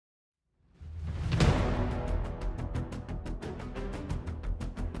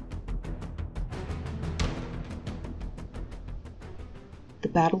The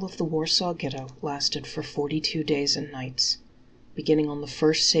Battle of the Warsaw Ghetto lasted for 42 days and nights, beginning on the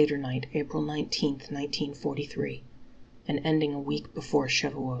first Seder night, April 19, 1943, and ending a week before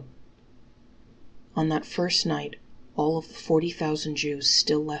Shavuot. On that first night, all of the 40,000 Jews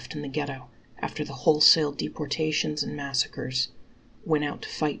still left in the ghetto after the wholesale deportations and massacres went out to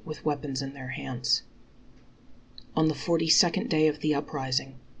fight with weapons in their hands. On the 42nd day of the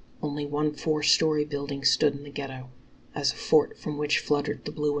uprising, only one 4-story building stood in the ghetto as a fort from which fluttered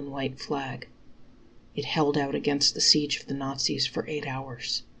the blue and white flag. It held out against the siege of the Nazis for 8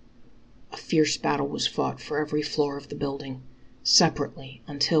 hours. A fierce battle was fought for every floor of the building, separately,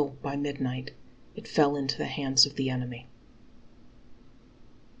 until, by midnight, it fell into the hands of the enemy.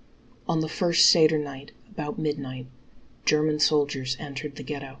 On the first Seder night, about midnight, German soldiers entered the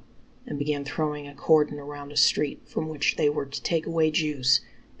ghetto and began throwing a cordon around a street from which they were to take away Jews,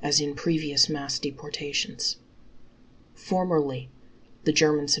 as in previous mass deportations. Formerly, the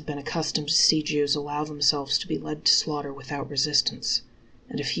Germans had been accustomed to see Jews allow themselves to be led to slaughter without resistance,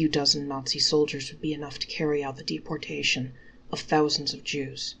 and a few dozen Nazi soldiers would be enough to carry out the deportation of thousands of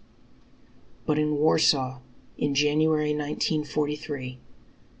Jews. But in Warsaw, in January 1943,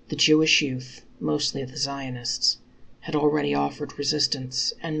 the Jewish youth, mostly the Zionists, had already offered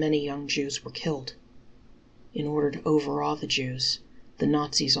resistance, and many young Jews were killed. In order to overawe the Jews, the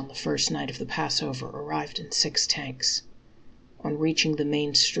Nazis on the first night of the Passover arrived in 6 tanks. On reaching the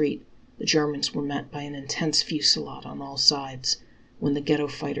main street, the Germans were met by an intense fusillade on all sides when the ghetto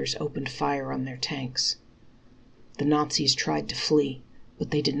fighters opened fire on their tanks. The Nazis tried to flee, but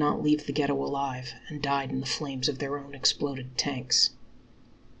they did not leave the ghetto alive and died in the flames of their own exploded tanks.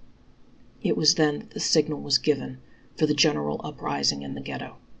 It was then that the signal was given for the general uprising in the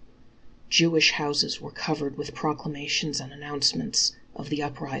ghetto. Jewish houses were covered with proclamations and announcements of the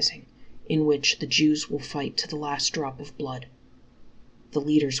uprising, in which the Jews will fight to the last drop of blood. The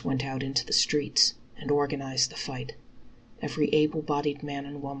leaders went out into the streets and organized the fight. Every able-bodied man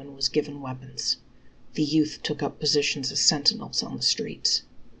and woman was given weapons. The youth took up positions as sentinels on the streets.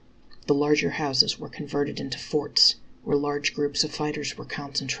 The larger houses were converted into forts, where large groups of fighters were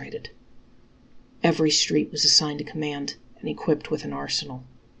concentrated. Every street was assigned a command and equipped with an arsenal.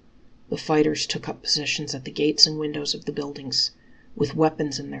 The fighters took up positions at the gates and windows of the buildings, with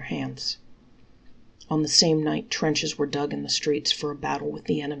weapons in their hands. On the same night, trenches were dug in the streets for a battle with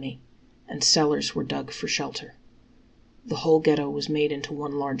the enemy, and cellars were dug for shelter. The whole ghetto was made into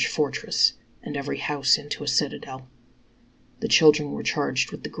one large fortress, and every house into a citadel. The children were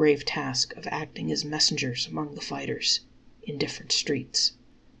charged with the grave task of acting as messengers among the fighters in different streets.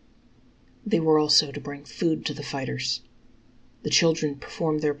 They were also to bring food to the fighters. The children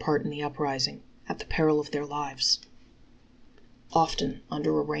performed their part in the uprising at the peril of their lives, often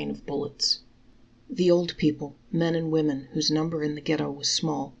under a rain of bullets. The old people, men and women whose number in the ghetto was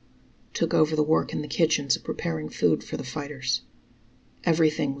small, took over the work in the kitchens of preparing food for the fighters.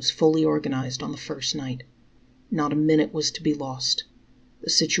 Everything was fully organized on the first night. Not a minute was to be lost. The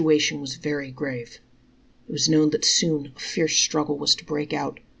situation was very grave. It was known that soon a fierce struggle was to break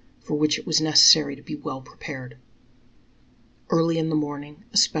out, for which it was necessary to be well prepared. Early in the morning,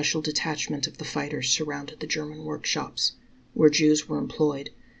 a special detachment of the fighters surrounded the German workshops, where Jews were employed,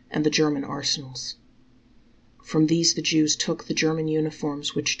 and the German arsenals. From these the Jews took the German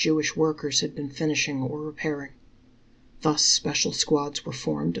uniforms which Jewish workers had been finishing or repairing. Thus special squads were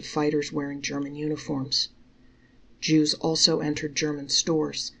formed of fighters wearing German uniforms. Jews also entered German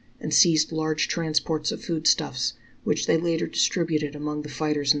stores and seized large transports of foodstuffs, which they later distributed among the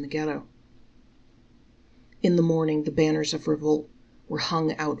fighters in the ghetto. In the morning, the banners of revolt were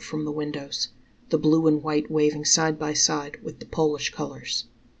hung out from the windows, the blue and white waving side by side with the Polish colors.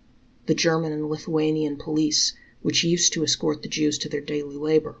 The German and Lithuanian police, which used to escort the Jews to their daily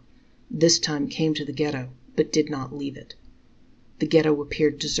labor, this time came to the ghetto, but did not leave it. The ghetto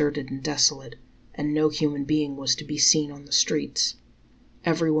appeared deserted and desolate, and no human being was to be seen on the streets.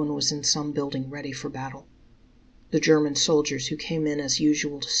 Everyone was in some building ready for battle. The German soldiers who came in as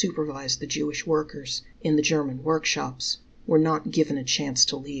usual to supervise the Jewish workers in the German workshops were not given a chance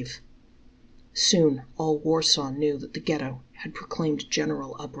to leave. Soon, all Warsaw knew that the ghetto had proclaimed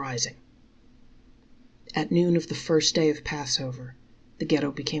general uprising. At noon of the first day of Passover, the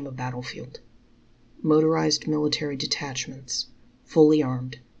ghetto became a battlefield. Motorized military detachments, fully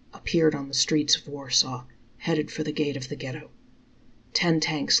armed, appeared on the streets of Warsaw, headed for the gate of the ghetto, 10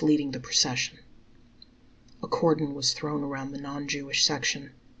 tanks leading the procession. A cordon was thrown around the non-Jewish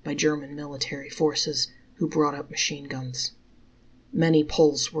section by German military forces who brought up machine guns. Many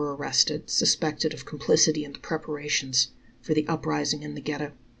Poles were arrested, suspected of complicity in the preparations for the uprising in the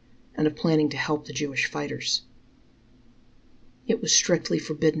ghetto, and of planning to help the Jewish fighters. It was strictly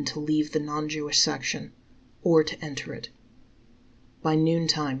forbidden to leave the non-Jewish section, or to enter it. By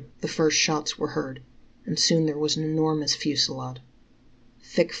noontime, the first shots were heard, and soon there was an enormous fusillade.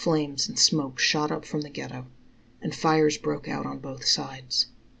 Thick flames and smoke shot up from the ghetto, and fires broke out on both sides.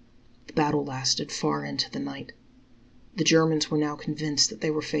 The battle lasted far into the night. The Germans were now convinced that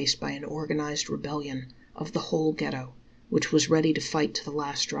they were faced by an organized rebellion of the whole ghetto, which was ready to fight to the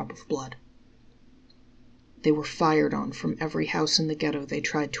last drop of blood. They were fired on from every house in the ghetto they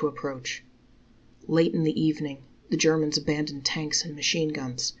tried to approach. Late in the evening, the Germans abandoned tanks and machine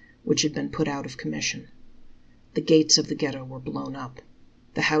guns, which had been put out of commission. The gates of the ghetto were blown up.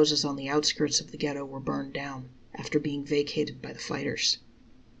 The houses on the outskirts of the ghetto were burned down, after being vacated by the fighters.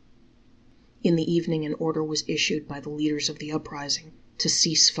 In the evening, an order was issued by the leaders of the uprising to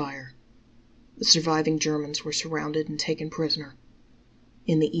cease fire. The surviving Germans were surrounded and taken prisoner.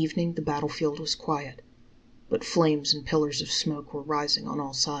 In the evening, the battlefield was quiet, but flames and pillars of smoke were rising on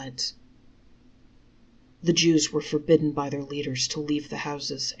all sides. The Jews were forbidden by their leaders to leave the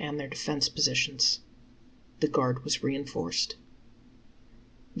houses and their defense positions. The guard was reinforced.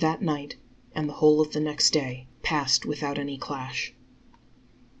 That night, and the whole of the next day, passed without any clash.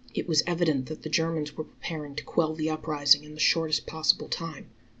 It was evident that the Germans were preparing to quell the uprising in the shortest possible time,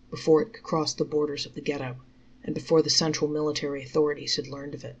 before it could cross the borders of the ghetto, and before the central military authorities had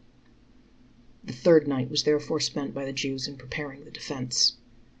learned of it. The third night was therefore spent by the Jews in preparing the defense.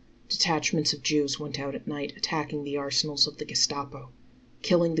 Detachments of Jews went out at night attacking the arsenals of the Gestapo,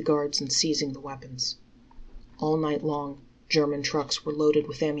 killing the guards and seizing the weapons. All night long, German trucks were loaded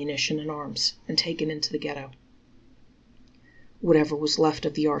with ammunition and arms and taken into the ghetto. Whatever was left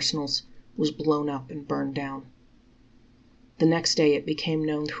of the arsenals was blown up and burned down. The next day it became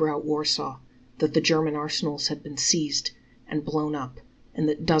known throughout Warsaw that the German arsenals had been seized and blown up, and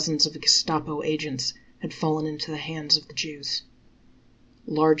that dozens of Gestapo agents had fallen into the hands of the Jews.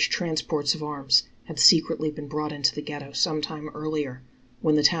 Large transports of arms had secretly been brought into the ghetto some time earlier,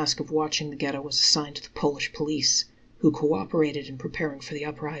 when the task of watching the ghetto was assigned to the Polish police, who cooperated in preparing for the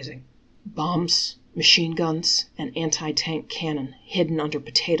uprising. Bombs, machine guns, and anti-tank cannon hidden under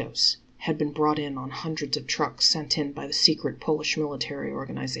potatoes had been brought in on hundreds of trucks sent in by the secret Polish military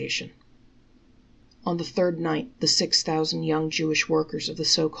organization. On the third night, the 6,000 young Jewish workers of the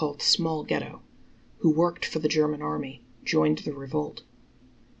so-called small ghetto, who worked for the German army, joined the revolt.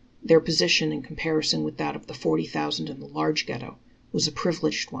 Their position in comparison with that of the 40,000 in the large ghetto was a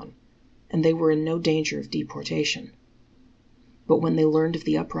privileged one, and they were in no danger of deportation. But when they learned of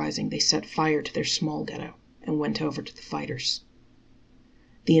the uprising, they set fire to their small ghetto and went over to the fighters.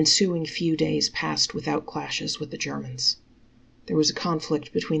 The ensuing few days passed without clashes with the Germans. There was a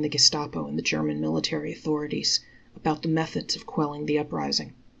conflict between the Gestapo and the German military authorities about the methods of quelling the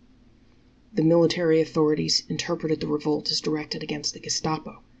uprising. The military authorities interpreted the revolt as directed against the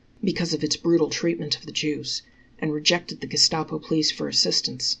Gestapo because of its brutal treatment of the Jews, and rejected the Gestapo pleas for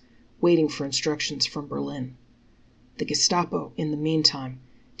assistance, waiting for instructions from Berlin. The Gestapo, in the meantime,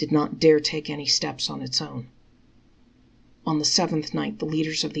 did not dare take any steps on its own. On the seventh night, the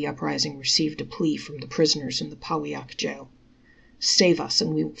leaders of the uprising received a plea from the prisoners in the Pawiak jail. "Save us,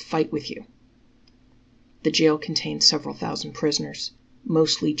 and we will fight with you." The jail contained several thousand prisoners,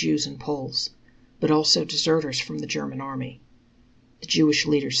 mostly Jews and Poles, but also deserters from the German army. The Jewish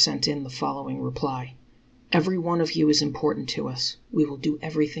leaders sent in the following reply: "Every one of you is important to us. We will do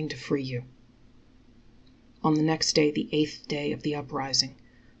everything to free you." On the next day, the 8th day of the uprising,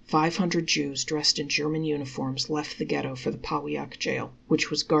 500 Jews dressed in German uniforms left the ghetto for the Pawiak jail,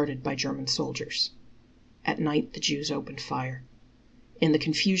 which was guarded by German soldiers. At night, the Jews opened fire. In the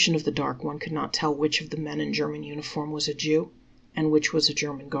confusion of the dark, one could not tell which of the men in German uniform was a Jew and which was a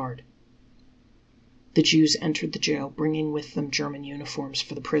German guard. The Jews entered the jail, bringing with them German uniforms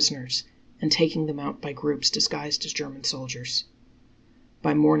for the prisoners, and taking them out by groups disguised as German soldiers.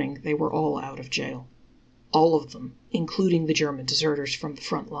 By morning, they were all out of jail. All of them, including the German deserters from the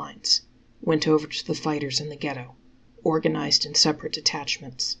front lines, went over to the fighters in the ghetto, organized in separate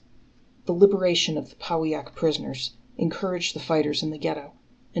detachments. The liberation of the Pawiak prisoners encouraged the fighters in the ghetto,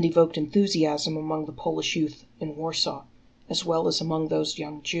 and evoked enthusiasm among the Polish youth in Warsaw, as well as among those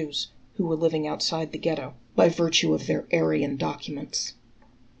young Jews who were living outside the ghetto by virtue of their Aryan documents.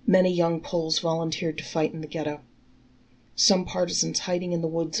 Many young Poles volunteered to fight in the ghetto. Some partisans hiding in the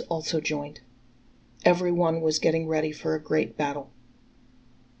woods also joined. Everyone was getting ready for a great battle.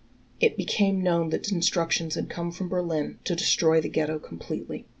 It became known that instructions had come from Berlin to destroy the ghetto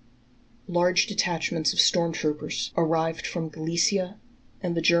completely. Large detachments of stormtroopers arrived from Galicia,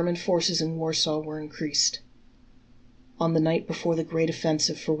 and the German forces in Warsaw were increased. On the night before the great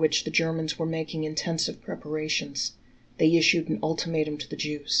offensive for which the Germans were making intensive preparations, they issued an ultimatum to the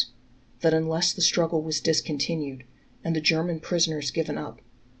Jews, that unless the struggle was discontinued and the German prisoners given up,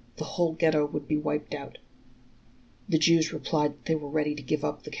 the whole ghetto would be wiped out. The Jews replied that they were ready to give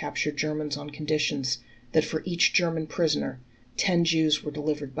up the captured Germans on conditions that for each German prisoner, 10 Jews were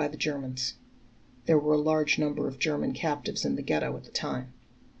delivered by the Germans. There were a large number of German captives in the ghetto at the time.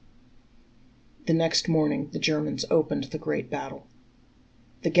 The next morning, the Germans opened the great battle.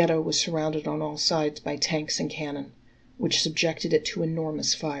 The ghetto was surrounded on all sides by tanks and cannon, which subjected it to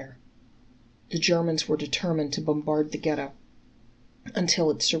enormous fire. The Germans were determined to bombard the ghetto until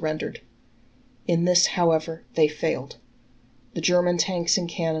it surrendered. In this, however, they failed. The German tanks and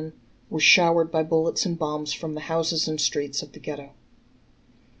cannon were showered by bullets and bombs from the houses and streets of the ghetto.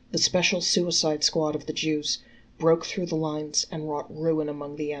 The special suicide squad of the Jews broke through the lines and wrought ruin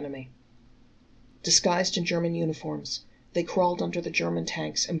among the enemy. Disguised in German uniforms, they crawled under the German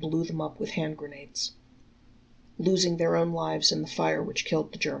tanks and blew them up with hand grenades, losing their own lives in the fire which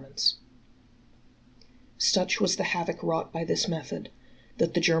killed the Germans. Such was the havoc wrought by this method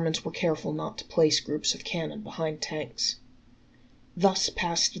that the Germans were careful not to place groups of cannon behind tanks. Thus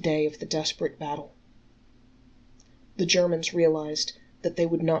passed the day of the desperate battle. The Germans realized that they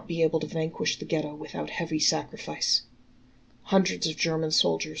would not be able to vanquish the ghetto without heavy sacrifice. Hundreds of German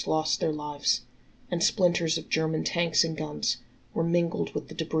soldiers lost their lives, and splinters of German tanks and guns were mingled with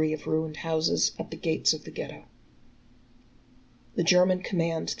the debris of ruined houses at the gates of the ghetto. The German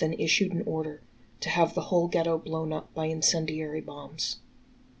command then issued an order to have the whole ghetto blown up by incendiary bombs.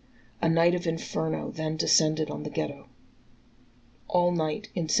 A night of inferno then descended on the ghetto. All night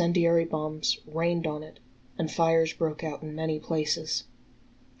incendiary bombs rained on it, and fires broke out in many places.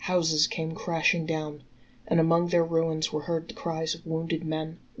 Houses came crashing down, and among their ruins were heard the cries of wounded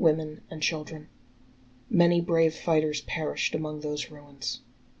men, women, and children. Many brave fighters perished among those ruins.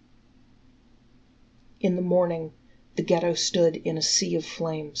 In the morning, the ghetto stood in a sea of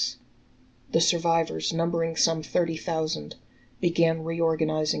flames. The survivors, numbering some 30,000, began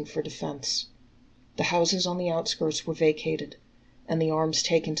reorganizing for defense. The houses on the outskirts were vacated, and the arms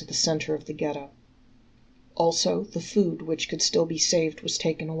taken to the center of the ghetto. Also, the food which could still be saved was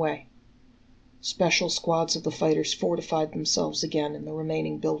taken away. Special squads of the fighters fortified themselves again in the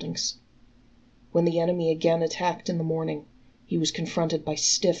remaining buildings. When the enemy again attacked in the morning, he was confronted by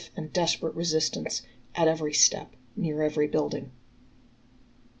stiff and desperate resistance at every step, near every building.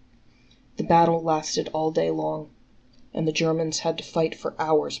 The battle lasted all day long, and the Germans had to fight for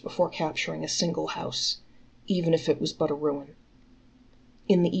hours before capturing a single house, even if it was but a ruin.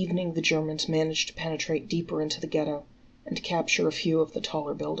 In the evening, the Germans managed to penetrate deeper into the ghetto and to capture a few of the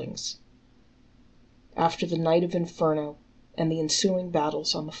taller buildings. After the night of inferno and the ensuing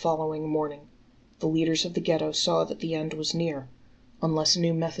battles on the following morning, the leaders of the ghetto saw that the end was near, unless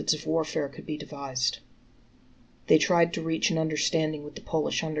new methods of warfare could be devised. They tried to reach an understanding with the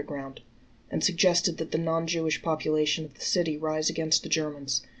Polish underground, and suggested that the non-Jewish population of the city rise against the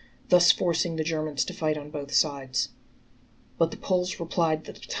Germans, thus forcing the Germans to fight on both sides. But the Poles replied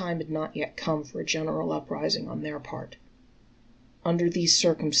that the time had not yet come for a general uprising on their part. Under these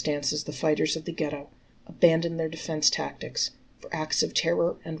circumstances, the fighters of the ghetto abandoned their defense tactics for acts of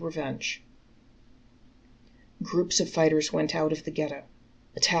terror and revenge. Groups of fighters went out of the ghetto,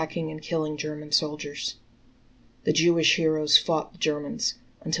 attacking and killing German soldiers. The Jewish heroes fought the Germans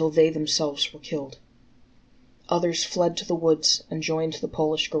until they themselves were killed. Others fled to the woods and joined the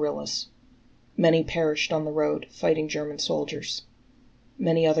Polish guerrillas. Many perished on the road, fighting German soldiers.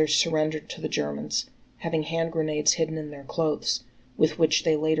 Many others surrendered to the Germans, having hand grenades hidden in their clothes, with which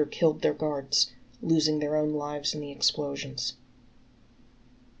they later killed their guards, losing their own lives in the explosions.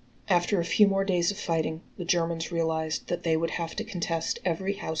 After a few more days of fighting, the Germans realized that they would have to contest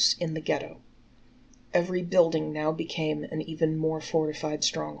every house in the ghetto. Every building now became an even more fortified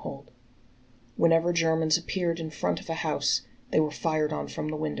stronghold. Whenever Germans appeared in front of a house, they were fired on from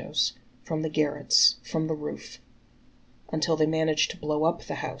the windows, from the garrets, from the roof, until they managed to blow up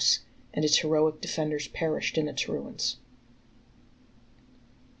the house, and its heroic defenders perished in its ruins.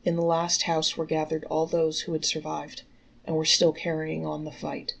 In the last house were gathered all those who had survived and were still carrying on the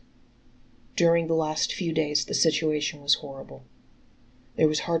fight. During the last few days, the situation was horrible. There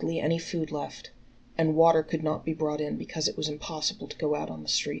was hardly any food left, and water could not be brought in because it was impossible to go out on the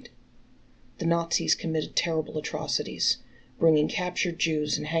street. The Nazis committed terrible atrocities, bringing captured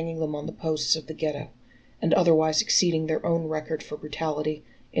Jews and hanging them on the posts of the ghetto, and otherwise exceeding their own record for brutality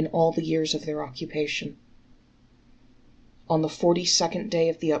in all the years of their occupation. On the 42nd day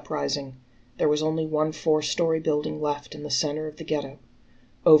of the uprising, there was only one 4-story building left in the center of the ghetto,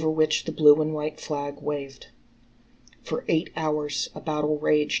 over which the blue and white flag waved. For 8 hours a battle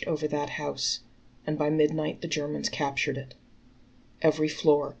raged over that house, and by midnight the Germans captured it. Every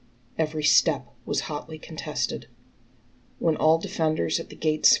floor, every step was hotly contested. When all defenders at the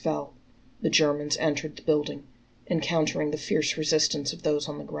gates fell, the Germans entered the building, encountering the fierce resistance of those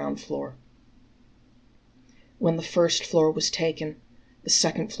on the ground floor. When the first floor was taken, the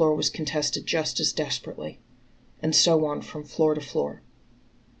second floor was contested just as desperately, and so on from floor to floor.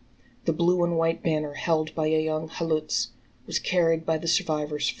 The blue and white banner held by a young Halutz was carried by the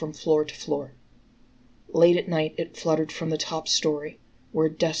survivors from floor to floor. Late at night it fluttered from the top story, where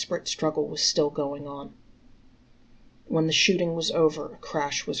a desperate struggle was still going on. When the shooting was over, a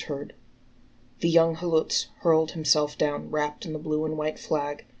crash was heard. The young Halutz hurled himself down, wrapped in the blue and white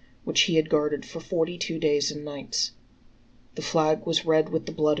flag, which he had guarded for 42 days and nights. The flag was red with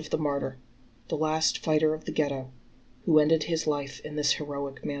the blood of the martyr, the last fighter of the ghetto, who ended his life in this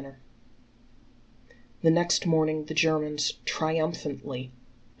heroic manner. The next morning the Germans triumphantly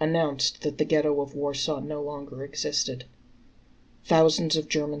announced that the ghetto of Warsaw no longer existed. Thousands of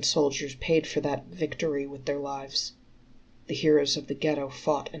German soldiers paid for that victory with their lives. The heroes of the ghetto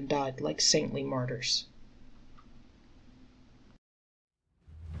fought and died like saintly martyrs.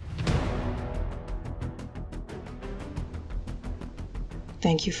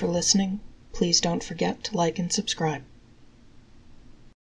 Thank you for listening. Please don't forget to like and subscribe.